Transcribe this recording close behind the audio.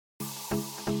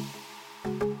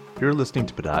You're listening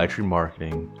to Podiatry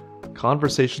Marketing,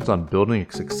 conversations on building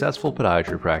a successful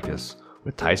podiatry practice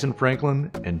with Tyson Franklin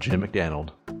and Jim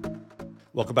McDaniel.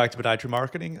 Welcome back to Podiatry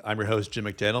Marketing. I'm your host, Jim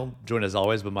McDaniel, joined as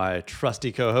always by my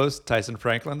trusty co-host, Tyson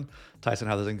Franklin. Tyson,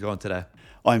 how's it going today?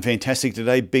 I'm fantastic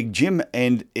today, Big Jim,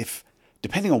 and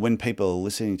depending on when people are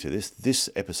listening to this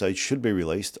episode should be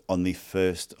released on the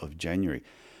 1st of January.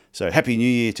 So Happy New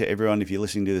Year to everyone if you're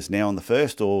listening to this now on the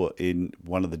 1st or in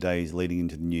one of the days leading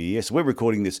into the new year. So we're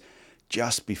recording this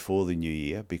just before the new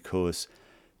year because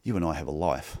you and I have a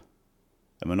life.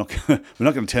 And we're not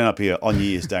going to turn up here on New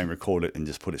Year's Day and record it and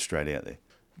just put it straight out there.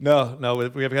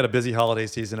 No, we have got a busy holiday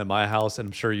season at my house, and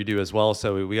I'm sure you do as well.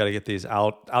 So we got to get these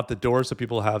out the door so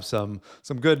people have some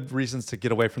good reasons to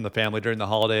get away from the family during the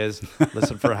holidays,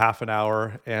 listen for half an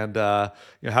hour, and have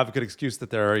a good excuse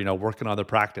that they're working on their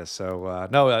practice. So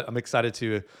I'm excited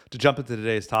to jump into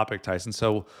today's topic, Tyson.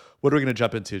 So what are we going to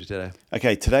jump into today?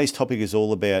 Okay, today's topic is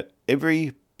all about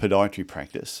every podiatry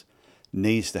practice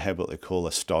needs to have what they call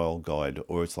a style guide,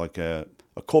 or it's like a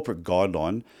corporate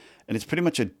guideline. And it's pretty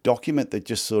much a document that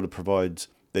just sort of provides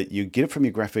that you get it from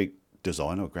your graphic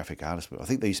designer or graphic artist. I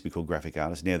think they used to be called graphic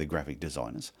artists. Now they're graphic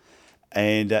designers.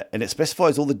 And it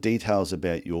specifies all the details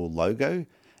about your logo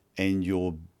and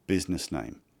your business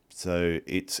name. So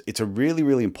it's a really,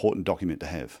 really important document to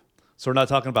have. So we're not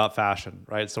talking about fashion,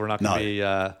 right? So we're not going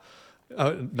to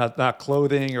be not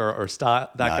clothing or style,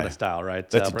 kind of style, right?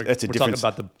 We're talking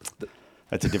about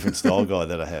That's a different style guide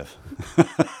that I have.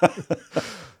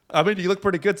 I mean, you look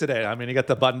pretty good today. I mean, you got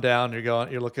the button down.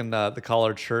 You're looking the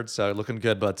collared shirt, so looking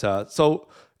good. But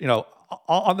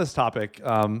on this topic,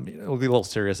 we'll be a little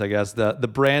serious, I guess. The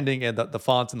branding and the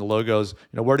fonts and the logos.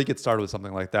 Where do you get started with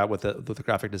something like that with the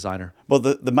graphic designer? Well,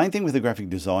 the main thing with the graphic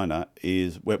designer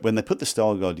is when they put the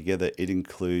style guide together, it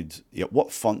includes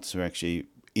what fonts are actually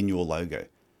in your logo,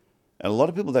 and a lot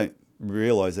of people don't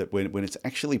realize that when it's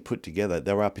actually put together,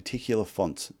 there are particular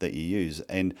fonts that you use,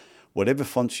 and whatever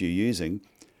fonts you're using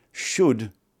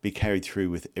should be carried through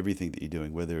with everything that you're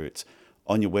doing, whether it's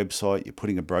on your website, you're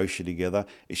putting a brochure together,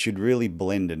 it should really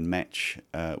blend and match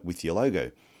with your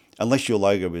logo. Unless your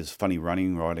logo is funny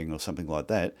running, writing, or something like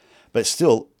that. But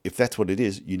still, if that's what it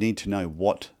is, you need to know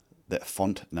what that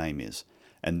font name is.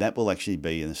 And that will actually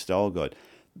be in the style guide.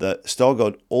 The style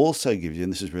guide also gives you,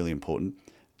 and this is really important,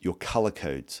 your color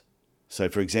codes. So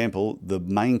for example, the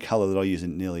main color that I use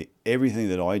in nearly everything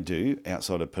that I do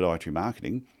outside of podiatry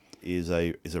marketing is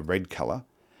a red color.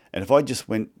 And if I just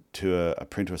went to a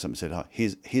printer or something and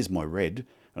said, here's my red,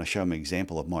 and I show them an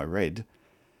example of my red,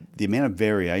 the amount of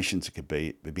variations it could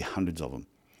be, would be hundreds of them.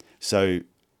 So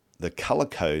the color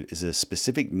code is a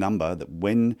specific number that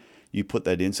when you put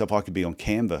that in, so if I could be on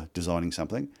Canva designing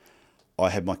something, I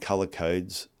have my color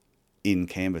codes in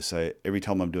Canva. So every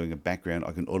time I'm doing a background,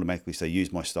 I can automatically say,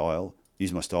 use my style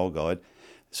guide.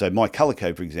 So my color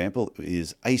code, for example,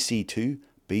 is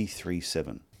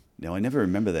AC2B37. Now, I never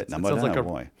remember that number. I don't know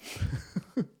why.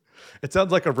 It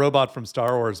sounds like a robot from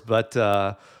Star Wars, but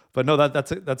no,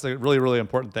 that's a really, really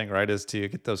important thing, right? Is to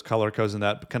get those color codes and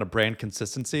that kind of brand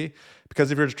consistency.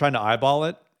 Because if you're just trying to eyeball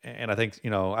it, and I think, I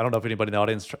don't know if anybody in the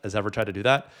audience has ever tried to do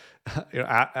that.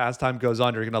 As time goes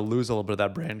on, you're going to lose a little bit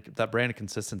of that brand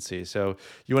consistency. So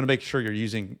you want to make sure you're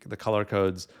using the color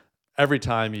codes every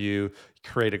time you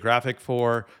create a graphic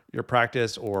for your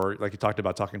practice, or like you talked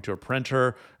about, talking to a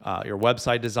printer, your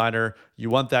website designer. You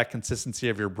want that consistency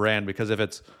of your brand, because if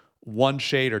it's one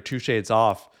shade or two shades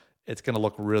off, it's going to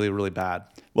look really, really bad.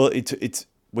 Well, it's if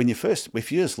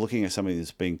you're just looking at something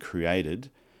that's being created,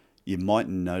 you might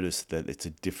notice that it's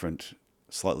a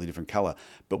slightly different color.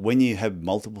 But when you have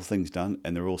multiple things done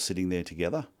and they're all sitting there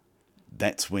together,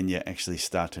 that's when you actually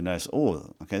start to notice,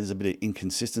 there's a bit of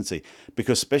inconsistency.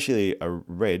 Because especially a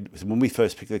red, when we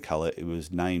first picked the color, it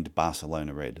was named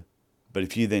Barcelona Red. But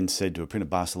if you then said to a printer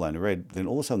Barcelona Red, then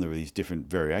all of a sudden there were these different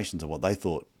variations of what they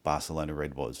thought Barcelona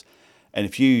Red was. And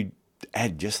if you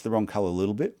add just the wrong color a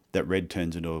little bit, that red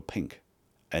turns into a pink.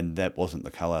 And that wasn't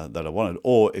the color that I wanted.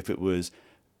 Or if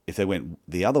they went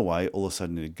the other way, all of a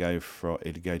sudden it'd go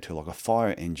to like a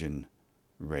fire engine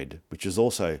red, which is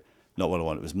also not what I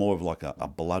wanted. It was more of like a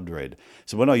blood red.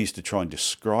 So when I used to try and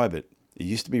describe it, it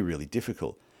used to be really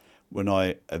difficult. When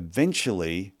I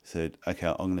eventually said, okay,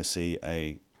 I'm going to see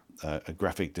a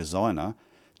graphic designer,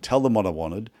 tell them what I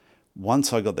wanted.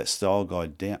 Once I got that style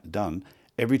guide done,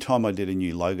 every time I did a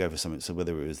new logo for something, so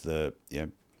whether it was the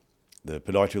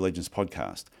Podiatry Legends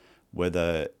podcast,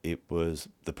 whether it was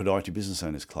the Podiatry Business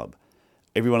Owners Club,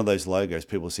 every one of those logos,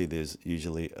 people see there's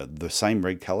usually the same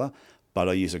red color, but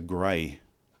I use a gray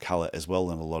color as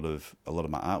well in a lot of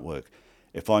my artwork.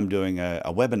 If I'm doing a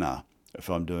webinar, if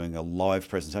I'm doing a live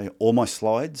presentation, all my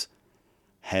slides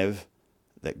have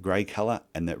that grey colour,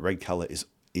 and that red colour is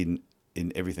in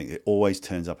everything. It always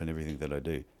turns up in everything that I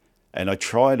do. And I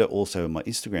try to also in my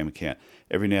Instagram account,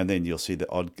 every now and then you'll see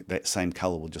that same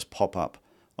colour will just pop up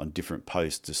on different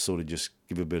posts to sort of just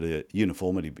give a bit of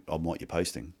uniformity on what you're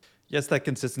posting. Yes, that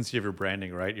consistency of your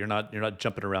branding, right? You're not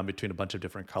jumping around between a bunch of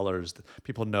different colors.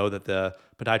 People know that the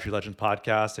Podiatry Legends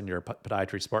podcast and your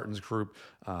Podiatry Spartans group,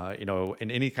 in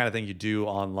any kind of thing you do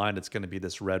online, it's going to be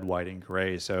this red, white, and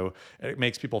gray. So it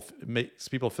makes people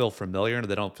feel familiar, and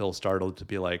they don't feel startled to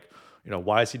be like,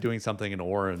 why is he doing something in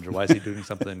orange, or why is he doing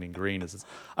something in green?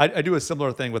 I do a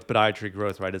similar thing with Podiatry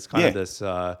Growth, right? It's kind of this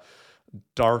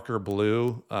darker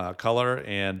blue color,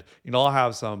 and I'll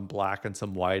have some black and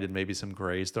some white and maybe some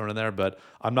grays thrown in there, but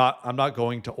I'm not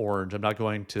going to orange. I'm not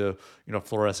going to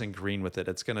fluorescent green with it.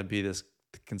 It's going to be this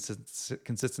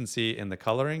consistency in the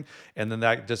coloring, and then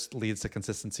that just leads to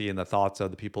consistency in the thoughts of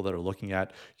the people that are looking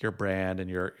at your brand and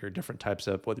your different types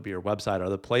of, whether it be your website or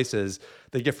other places.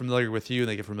 They get familiar with you, and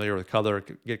they get familiar with color,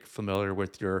 get familiar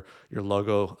with your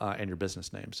logo and your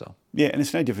business name. So yeah, and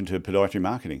it's no different to podiatry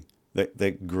marketing.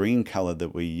 That green color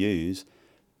that we use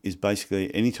is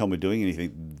basically, anytime we're doing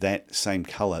anything, that same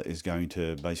color is going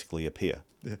to basically appear.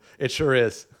 Yeah, it sure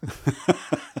is.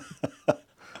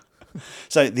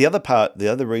 So the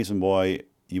other reason why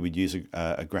you would use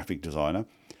a graphic designer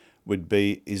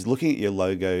is looking at your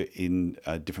logo in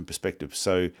a different perspective.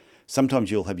 So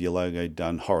sometimes you'll have your logo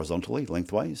done horizontally,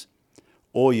 lengthways,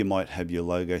 or you might have your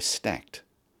logo stacked.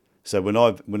 So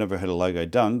whenever I had a logo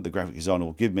done, the graphic designer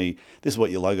will give me, this is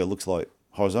what your logo looks like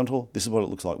horizontal, this is what it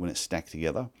looks like when it's stacked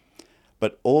together.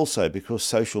 But also, because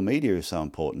social media is so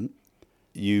important,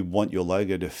 you want your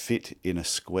logo to fit in a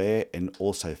square and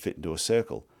also fit into a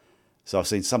circle. So I've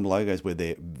seen some logos where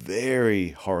they're very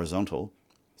horizontal.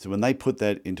 So when they put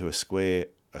that into a square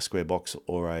box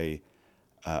or a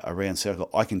round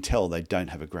circle, I can tell they don't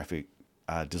have a graphic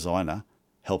designer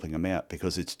helping them out,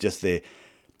 because it's just their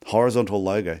horizontal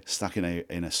logo stuck in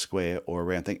a square or a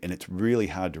round thing, and it's really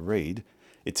hard to read.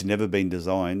 It's never been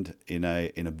designed in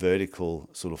a vertical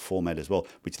sort of format as well,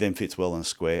 which then fits well in a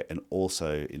square and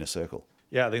also in a circle.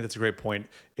 Yeah, I think that's a great point.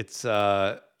 It's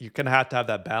you kind of have to have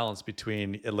that balance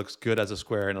between it looks good as a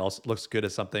square and it also looks good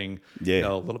as something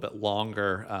a little bit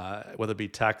longer, whether it be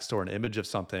text or an image of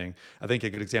something. I think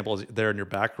a good example is there in your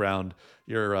background,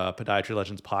 your Podiatry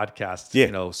Legends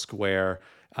podcast, square.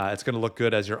 It's going to look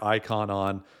good as your icon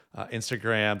on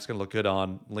Instagram. It's going to look good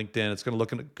on LinkedIn. It's going to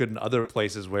look good in other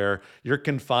places where you're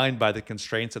confined by the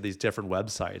constraints of these different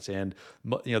websites. And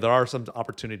there are some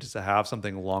opportunities to have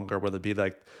something longer, whether it be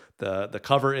like the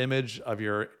cover image of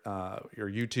your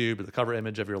YouTube or the cover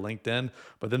image of your LinkedIn.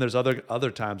 But then there's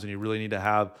other times when you really need to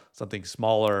have something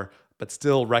smaller but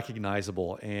still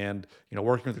recognizable. And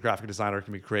working with a graphic designer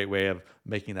can be a great way of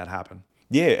making that happen.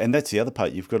 Yeah, and that's the other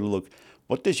part. You've got to look,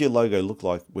 what does your logo look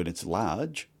like when it's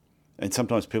large? And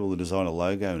sometimes people will design a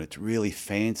logo and it's really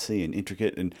fancy and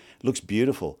intricate and it looks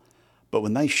beautiful. But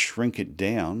when they shrink it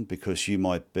down, because you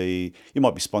might be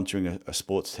sponsoring a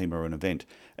sports team or an event,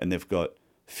 and they've got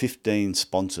 15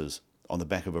 sponsors on the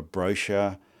back of a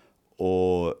brochure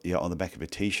or on the back of a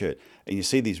t-shirt, and you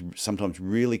see these sometimes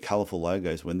really colorful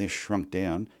logos, when they're shrunk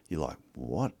down, you're like,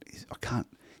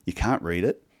 you can't read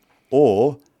it.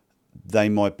 Or they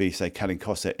might be, say, cutting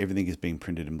costs out, everything is being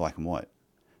printed in black and white.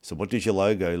 So what does your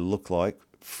logo look like,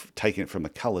 taking it from the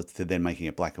colors to then making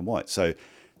it black and white? So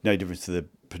no difference to the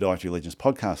Podiatry Legends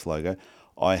podcast logo.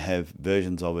 I have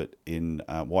versions of it in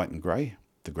white and grey,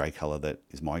 the grey colour that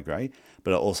is my grey,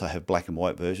 but I also have black and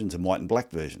white versions and white and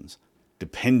black versions,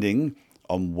 depending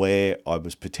on where I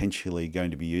was potentially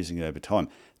going to be using it over time.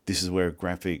 This is where a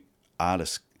graphic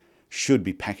artist should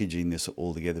be packaging this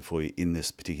all together for you in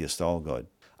this particular style guide.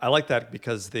 I like that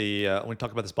because when we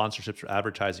talk about the sponsorships for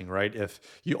advertising, right? If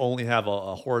you only have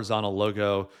a horizontal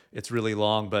logo, it's really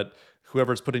long, but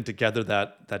whoever's putting together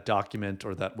that document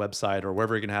or that website or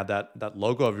wherever you're gonna have that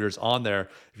logo of yours on there,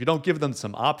 if you don't give them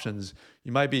some options,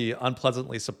 you might be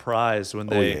unpleasantly surprised when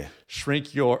they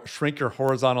shrink your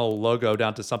horizontal logo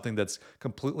down to something that's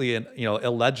completely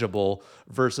illegible,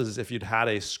 versus if you'd had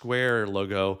a square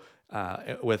logo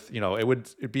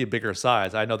it'd be a bigger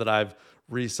size. I know that I've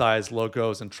resized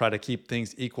logos and try to keep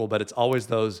things equal, but it's always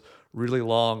those really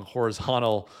long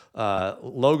horizontal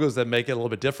logos that make it a little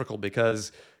bit difficult,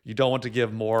 because you don't want to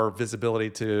give more visibility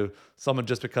to someone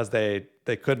just because they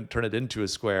couldn't turn it into a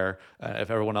square if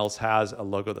everyone else has a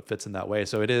logo that fits in that way.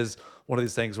 So it is one of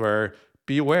these things where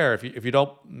be aware, if you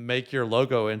don't make your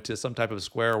logo into some type of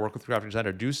square or work with a graphic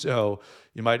designer, do so.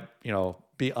 You might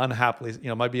be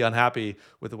unhappy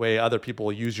with the way other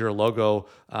people use your logo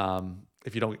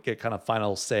if you don't get kind of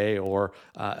final say or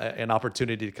an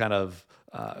opportunity to kind of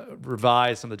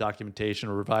revise some of the documentation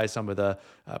or revise some of the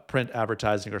print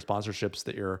advertising or sponsorships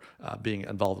that you're being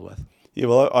involved with. Yeah,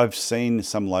 well, I've seen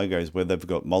some logos where they've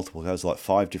got multiple colors, like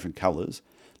 5 different colors.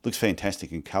 Looks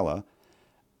fantastic in color.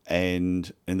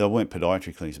 And they weren't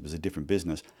podiatry clinics, it was a different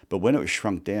business. But when it was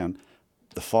shrunk down,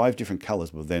 the 5 different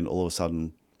colors were then all of a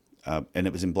sudden, and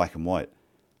it was in black and white.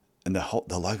 And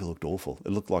the logo looked awful.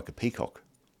 It looked like a peacock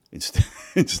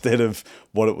instead of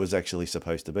what it was actually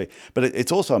supposed to be. But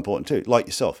it's also important too, like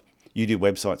yourself, you do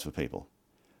websites for people.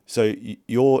 So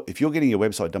if you're getting your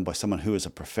website done by someone who is a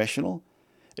professional,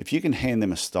 if you can hand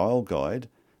them a style guide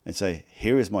and say,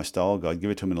 here is my style guide,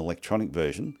 give it to them in an electronic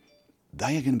version,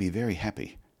 they are going to be very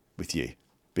happy with you,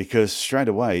 because straight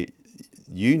away,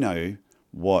 you know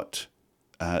what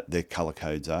their color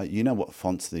codes are, you know what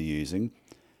fonts they're using.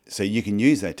 So you can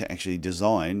use that to actually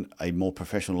design a more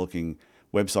professional looking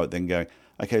website than go,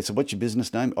 okay, so what's your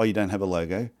business name? Oh, you don't have a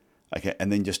logo. Okay.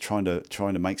 And then just trying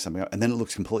to make something up. And then it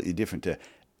looks completely different to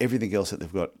everything else that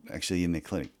they've got actually in their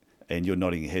clinic. And you're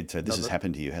nodding your head. So this has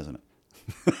happened to you, hasn't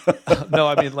it? No,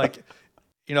 I mean, like,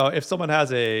 if someone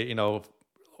has a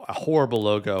horrible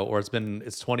logo, or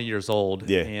it's 20 years old,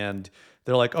 Yeah. and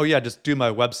they're like, oh yeah, just do my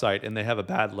website, and they have a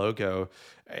bad logo,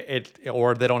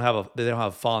 or they don't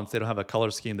have fonts, they don't have a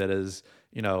color scheme that is,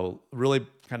 really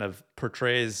kind of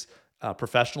portrays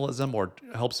professionalism or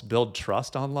helps build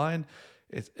trust online.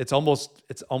 It's almost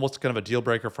kind of a deal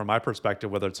breaker from my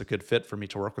perspective, whether it's a good fit for me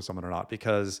to work with someone or not,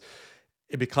 because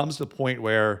it becomes the point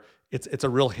where it's a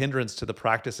real hindrance to the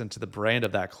practice and to the brand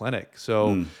of that clinic.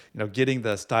 So, getting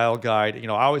the style guide, I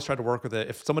always try to work with it.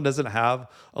 If someone doesn't have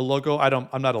a logo,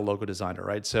 I'm not a logo designer,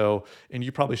 right? So, and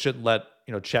you probably shouldn't let,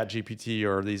 Chat GPT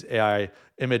or these AI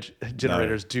image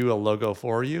generators do a logo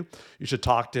for you. You should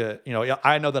talk to,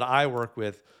 I know that I work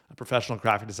with professional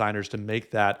graphic designers to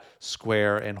make that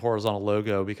square and horizontal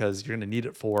logo, because you're going to need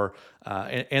it for,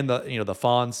 and the, the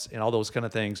fonts and all those kind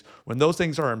of things. When those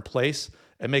things are in place,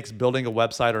 it makes building a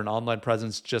website or an online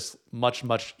presence just much,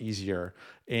 much easier.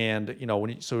 And,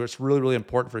 so it's really, really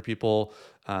important for people.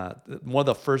 One of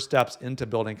the first steps into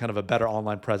building kind of a better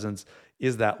online presence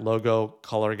is that logo,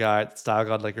 color guide, style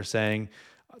guide, like you're saying,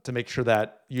 to make sure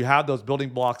that you have those building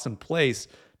blocks in place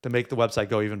to make the website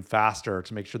go even faster,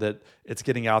 to make sure that it's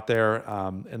getting out there,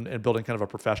 and building kind of a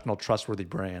professional, trustworthy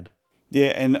brand. Yeah,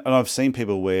 and I've seen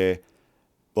people where,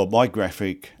 well, my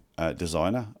graphic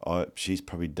designer, she's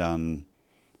probably done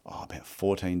about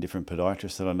 14 different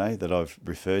podiatrists that I know that I've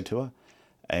referred to her,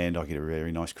 and I get a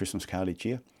very nice Christmas card each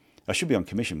year. I should be on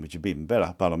commission, which would be even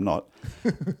better, but I'm not.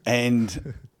 and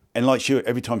like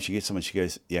every time she gets someone, she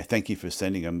goes, yeah, thank you for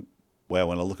sending them. Well,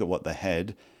 when I look at what they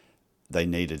had, they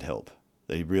needed help.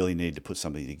 They really need to put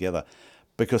something together,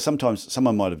 because sometimes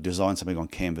someone might have designed something on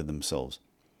Canva themselves.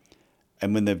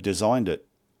 And when they've designed it,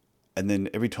 and then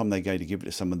every time they go to give it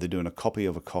to someone, they're doing a copy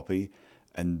of a copy,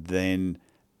 and then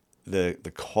the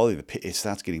quality, it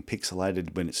starts getting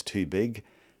pixelated when it's too big.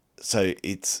 So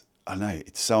it's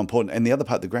so important. And the other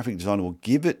part, the graphic designer will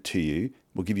give it to you,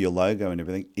 will give you a logo and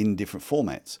everything in different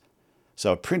formats.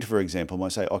 So a printer, for example,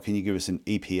 might say, oh, can you give us an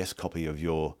EPS copy of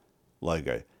your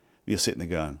logo? You're sitting there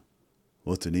going,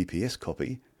 what's an EPS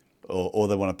copy? Or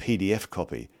they want a PDF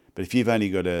copy. But if you've only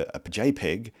got a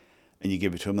JPEG and you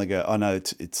give it to them, they go, oh no,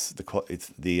 it's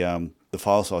the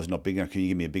file size is not big enough. Can you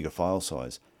give me a bigger file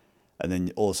size? And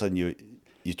then all of a sudden you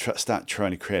start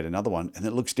trying to create another one, and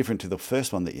it looks different to the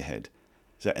first one that you had.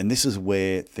 So, and this is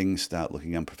where things start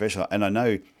looking unprofessional. And I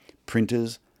know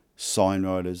printers, sign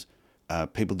writers,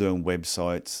 people doing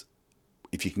websites,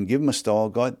 if you can give them a style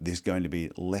guide, there's going to be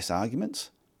less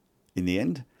arguments in the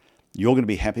end. You're going to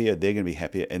be happier, they're going to be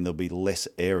happier, and there'll be less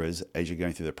errors as you're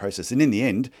going through the process. And in the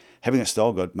end, having a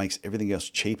style guide makes everything else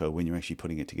cheaper when you're actually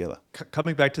putting it together.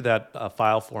 Coming back to that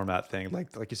file format thing,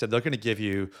 like you said, they're going to give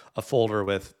you a folder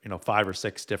with 5 or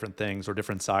 6 different things or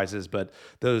different sizes, but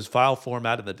those file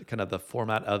format and the kind of the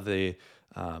format of the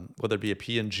whether it be a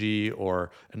PNG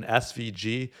or an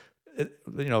SVG.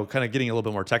 Kind of getting a little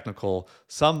bit more technical,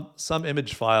 some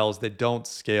image files, they don't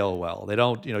scale well. They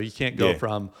don't, you can't go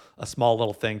from a small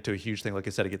little thing to a huge thing. Like I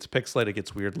said, it gets pixelated, it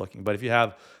gets weird looking. But if you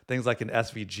have things like an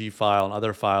SVG file and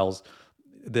other files,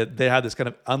 that they have this kind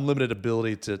of unlimited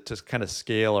ability to kind of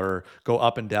scale or go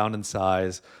up and down in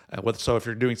size. So if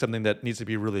you're doing something that needs to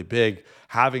be really big,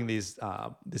 having this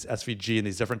SVG and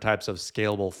these different types of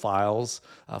scalable files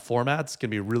formats can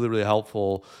be really, really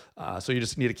helpful. So you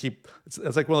just need to keep, it's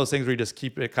like one of those things where you just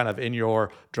keep it kind of in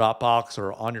your Dropbox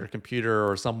or on your computer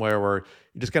or somewhere where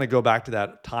you just kind of go back to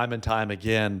that time and time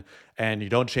again, and you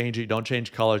don't change it, you don't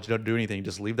change colors, you don't do anything, you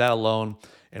just leave that alone.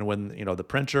 And when, you know, the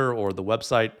printer or the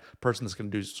website person that's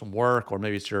going to do some work, or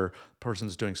maybe it's your person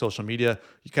that's doing social media,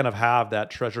 you kind of have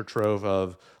that treasure trove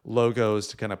of logos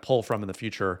to kind of pull from in the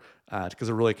future, because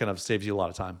it really kind of saves you a lot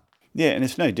of time. Yeah, and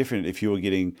it's no different if you were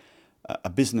getting a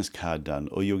business card done,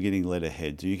 or you're getting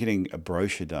letterheads, or you're getting a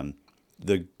brochure done.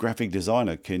 The graphic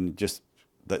designer can just,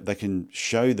 they can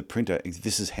show the printer,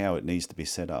 this is how it needs to be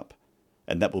set up.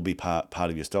 And that will be part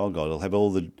of your style guide. It'll have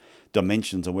all the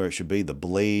dimensions on where it should be, the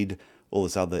bleed, all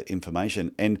this other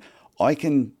information. And I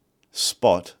can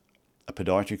spot a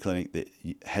podiatry clinic that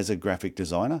has a graphic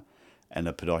designer and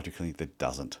a podiatry clinic that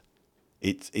doesn't.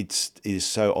 It is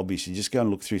so obvious. You just go and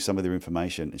look through some of their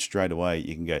information, and straight away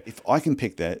you can go, if I can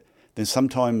pick that, then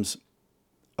sometimes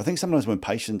when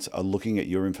patients are looking at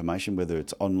your information, whether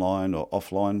it's online or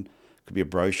offline, could be a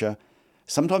brochure,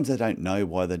 sometimes they don't know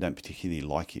why they don't particularly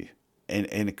like you. And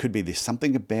it could be there's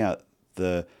something about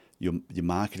your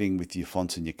marketing with your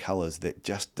fonts and your colors that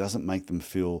just doesn't make them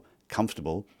feel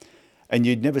comfortable. And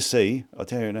you'd never see, I'll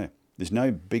tell you, no, there's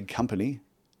no big company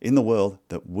in the world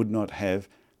that would not have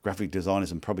graphic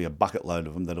designers, and probably a bucket load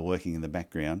of them that are working in the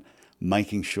background,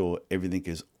 making sure everything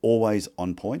is always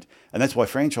on point. And that's why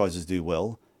franchises do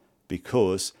well,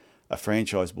 because a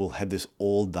franchise will have this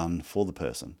all done for the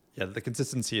person. Yeah, the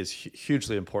consistency is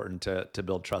hugely important to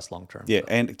build trust long term. Yeah,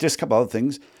 and just a couple other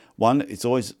things. One, it's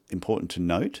always important to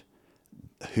note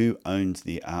who owns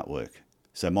the artwork.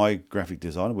 So my graphic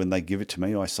designer, when they give it to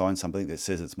me, I sign something that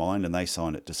says it's mine, and they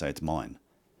sign it to say it's mine.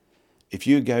 If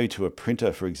you go to a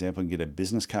printer, for example, and get a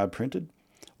business card printed,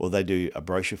 or they do a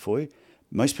brochure for you,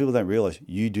 most people don't realize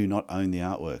you do not own the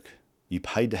artwork. You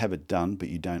paid to have it done, but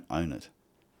you don't own it.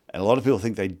 And a lot of people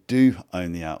think they do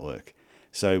own the artwork.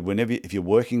 So if you're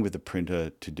working with a printer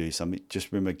to do something,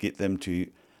 just remember,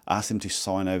 ask them to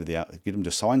sign over the art, get them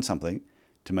to sign something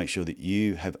to make sure that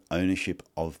you have ownership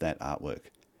of that artwork.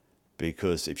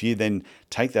 Because if you then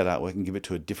take that artwork and give it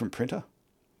to a different printer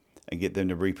and get them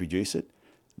to reproduce it,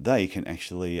 they can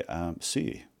actually sue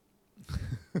you.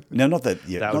 Now, not that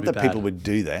people would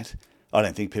do that. I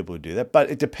don't think people would do that,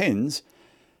 but it depends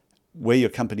where your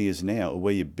company is now, or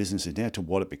where your business is now, to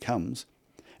what it becomes.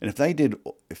 And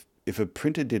if a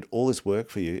printer did all this work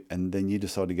for you, and then you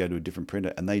decide to go to a different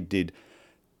printer, and they did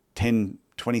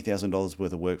 $20,000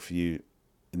 worth of work for you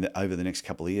over the next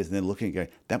couple of years, and they're looking at going,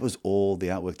 that was all the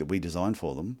artwork that we designed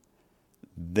for them,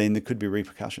 then there could be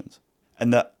repercussions.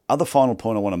 And the other final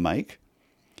point I want to make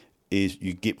is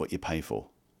you get what you pay for.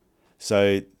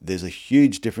 So there's a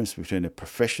huge difference between a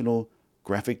professional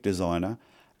graphic designer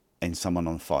and someone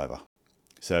on Fiverr.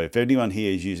 So if anyone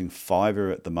here is using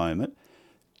Fiverr at the moment,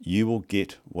 you will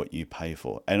get what you pay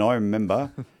for. And I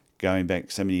remember going back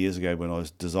so many years ago when I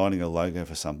was designing a logo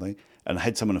for something, and I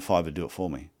had someone on Fiverr do it for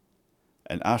me.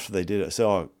 And after they did it,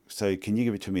 so can you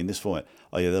give it to me in this format?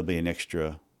 Oh yeah, there'll be an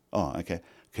extra. Oh, okay.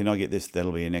 Can I get this?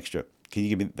 That'll be an extra. Can you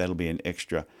give me, that'll be an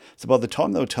extra. So by the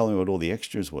time they were telling me what all the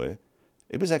extras were,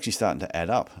 it was actually starting to add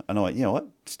up. And I went, you know what?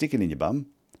 Stick it in your bum.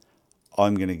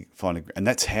 I'm going to find and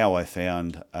that's how I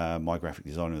found my graphic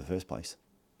designer in the first place.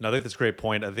 No, I think that's a great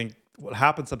point. I think what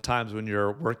happens sometimes when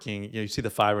you're working, you see the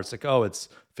Fiverr, it's like, oh, it's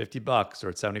 $50 or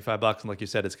it's $75. And like you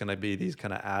said, it's going to be these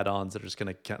kind of add-ons that are just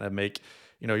going to kind of make,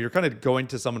 you're kind of going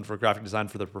to someone for graphic design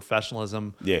for their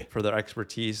professionalism, for their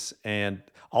expertise, and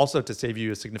also to save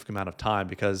you a significant amount of time,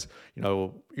 because,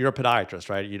 you're a podiatrist,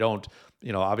 right? You don't,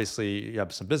 obviously you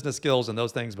have some business skills and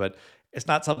those things, but it's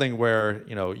not something where,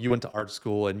 you went to art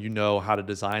school and you know how to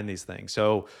design these things.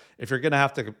 So if you're going to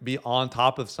have to be on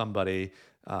top of somebody,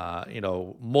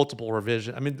 multiple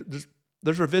revision. I mean,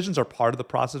 there's revisions are part of the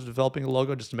process of developing a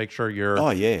logo, just to make sure you're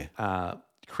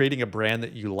creating a brand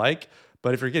that you like.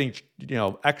 But if you're getting,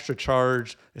 extra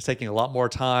charge, it's taking a lot more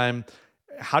time.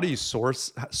 How do you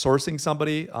sourcing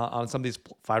somebody on some of these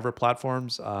Fiverr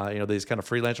platforms? These kind of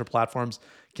freelancer platforms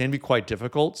can be quite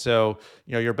difficult. So,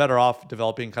 you're better off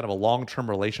developing kind of a long-term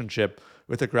relationship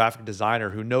with a graphic designer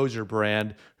who knows your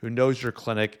brand, who knows your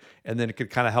clinic, and then it could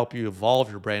kind of help you evolve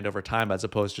your brand over time, as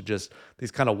opposed to just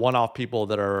these kind of one-off people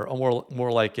that are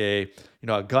more like a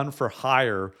gun for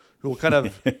hire, who will kind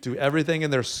of do everything in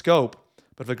their scope.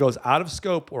 But if it goes out of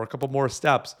scope or a couple more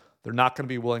steps, they're not going to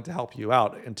be willing to help you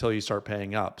out until you start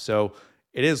paying up. So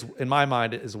it is, in my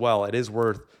mind as well, it is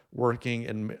worth working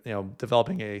and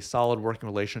developing a solid working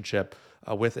relationship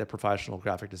with a professional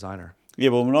graphic designer. Yeah,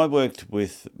 well, when I worked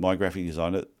with my graphic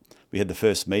designer, we had the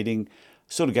first meeting,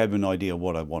 sort of gave them an idea of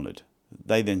what I wanted.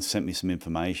 They then sent me some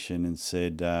information and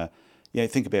said,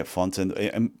 think about fonts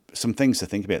and some things to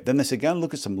think about. Then they said, go and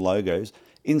look at some logos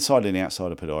inside and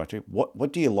outside of podiatry.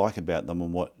 What do you like about them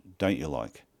and what don't you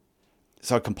like?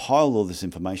 So I compiled all this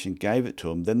information, gave it to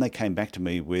them. Then they came back to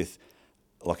me with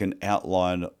like an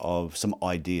outline of some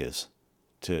ideas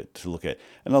to look at.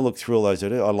 And I looked through all those. I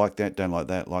like that, don't like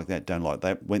that, don't like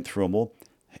that. Went through them all,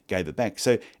 gave it back.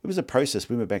 So it was a process.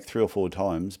 We went back 3 or 4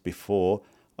 times before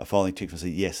I finally ticked and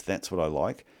said, yes, that's what I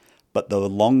like. But the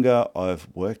longer I've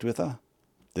worked with her,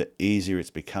 the easier it's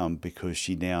become because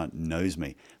she now knows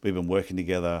me. We've been working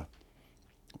together,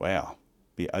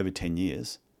 be over 10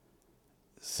 years.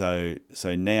 So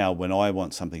now when I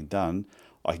want something done,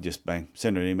 I can just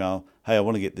send her an email. Hey, I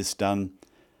want to get this done.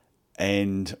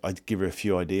 And I give her a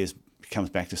few ideas. It comes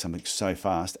back to something so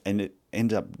fast, and it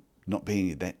ends up not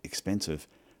being that expensive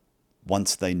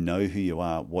once they know who you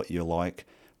are, what you like,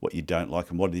 what you don't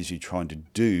like, and what it is you're trying to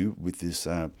do with this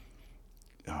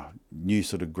new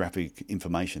sort of graphic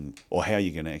information, or how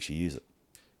you're going to actually use it.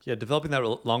 Yeah, developing that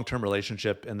long-term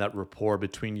relationship and that rapport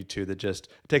between you two that just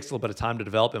takes a little bit of time to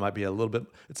develop. It might be it's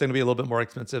going to be a little bit more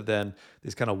expensive than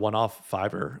these kind of one-off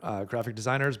Fiverr graphic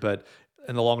designers, but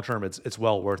in the long term, it's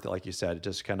well worth it. Like you said,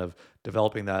 just kind of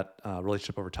developing that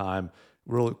relationship over time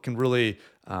can really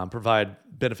provide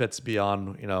benefits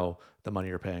beyond the money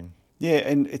you're paying. Yeah,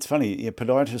 and it's funny. Yeah,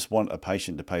 podiatrists want a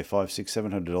patient to pay $500,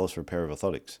 $600, $700 for a pair of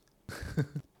orthotics,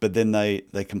 but then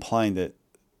they complain that,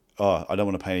 I don't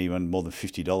want to pay anyone more than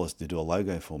 $50 to do a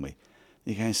logo for me.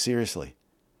 You're going, seriously?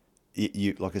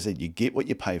 You like I said, you get what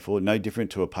you pay for. No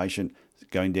different to a patient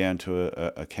going down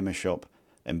to a chemist shop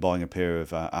and buying a pair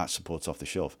of arch supports off the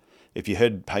shelf. If you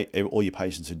heard all your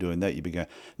patients are doing that, you'd be going,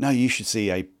 no, you should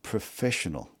see a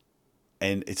professional.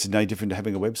 And it's no different to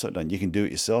having a website done. You can do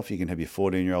it yourself. You can have your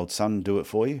 14-year-old son do it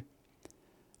for you.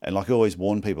 And like I always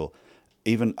warn people,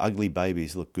 even ugly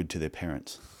babies look good to their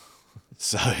parents.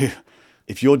 So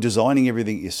if you're designing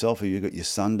everything yourself, or you've got your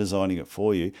son designing it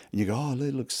for you, and you go, oh,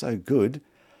 it looks so good,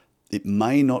 it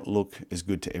may not look as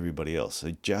good to everybody else.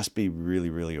 So just be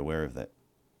really, really aware of that.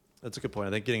 That's a good point.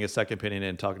 I think getting a second opinion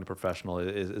and talking to a professional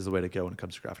is the way to go when it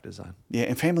comes to graphic design. Yeah,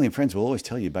 and family and friends will always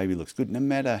tell you baby looks good, no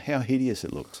matter how hideous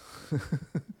it looks.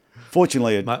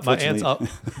 Fortunately, my aunt's up.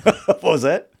 What was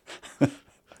that?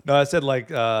 No, I said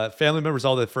family members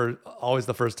always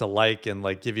the first to like and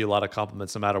give you a lot of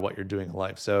compliments no matter what you're doing in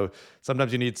life. So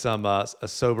sometimes you need some a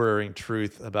sobering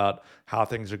truth about how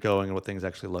things are going and what things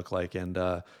actually look like, and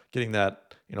getting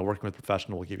that working with a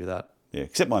professional will give you that. Yeah,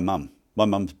 except my mum. My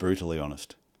mum's brutally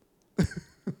honest. So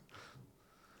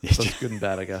it's good and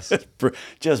bad, I guess.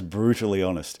 Just brutally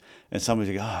honest. And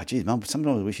somebody's like, oh, geez, Mum,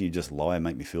 sometimes I wish you'd just lie and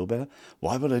make me feel better.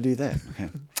 Why would I do that? Okay.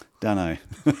 Don't know.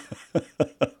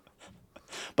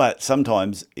 But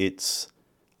sometimes it's,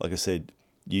 like I said,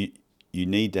 you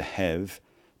need to have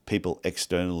people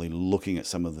externally looking at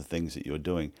some of the things that you're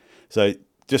doing. So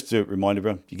just to remind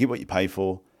everyone, you get what you pay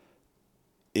for.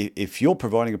 If you're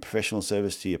providing a professional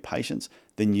service to your patients,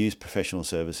 then use professional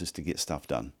services to get stuff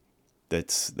done.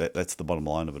 That's the bottom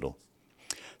line of it all.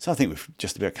 So I think we've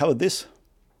just about covered this.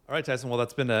 All right, Tyson. Well,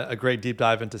 that's been a great deep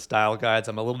dive into style guides.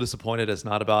 I'm a little disappointed it's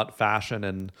not about fashion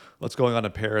and what's going on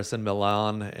in Paris and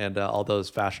Milan and all those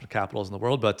fashion capitals in the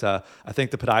world. But I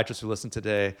think the podiatrists who listened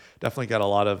today definitely got a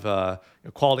lot of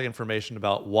quality information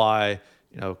about why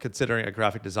considering a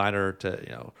graphic designer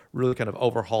to really kind of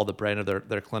overhaul the brand of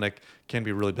their clinic can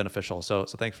be really beneficial. So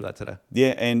thanks for that today.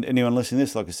 Yeah, and anyone listening to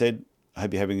this, like I said, I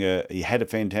hope you had a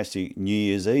fantastic New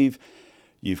Year's Eve.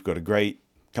 You've got a great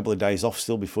couple of days off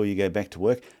still before you go back to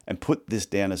work, and put this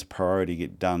down as a priority to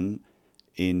get done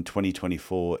in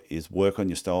 2024 is work on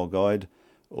your style guide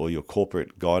or your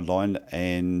corporate guideline,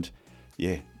 and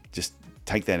just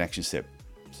take that action step.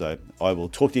 So I will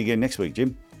talk to you again next week,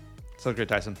 Jim. Sounds great,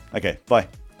 Tyson. Okay, bye.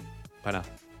 Bye now.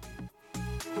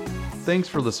 Thanks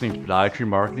for listening to Podiatry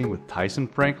Marketing with Tyson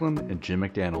Franklin and Jim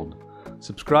McDaniel.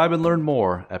 Subscribe and learn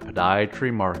more at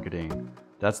Podiatry Marketing.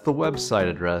 That's the website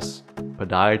address,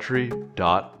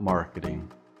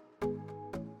 podiatry.marketing.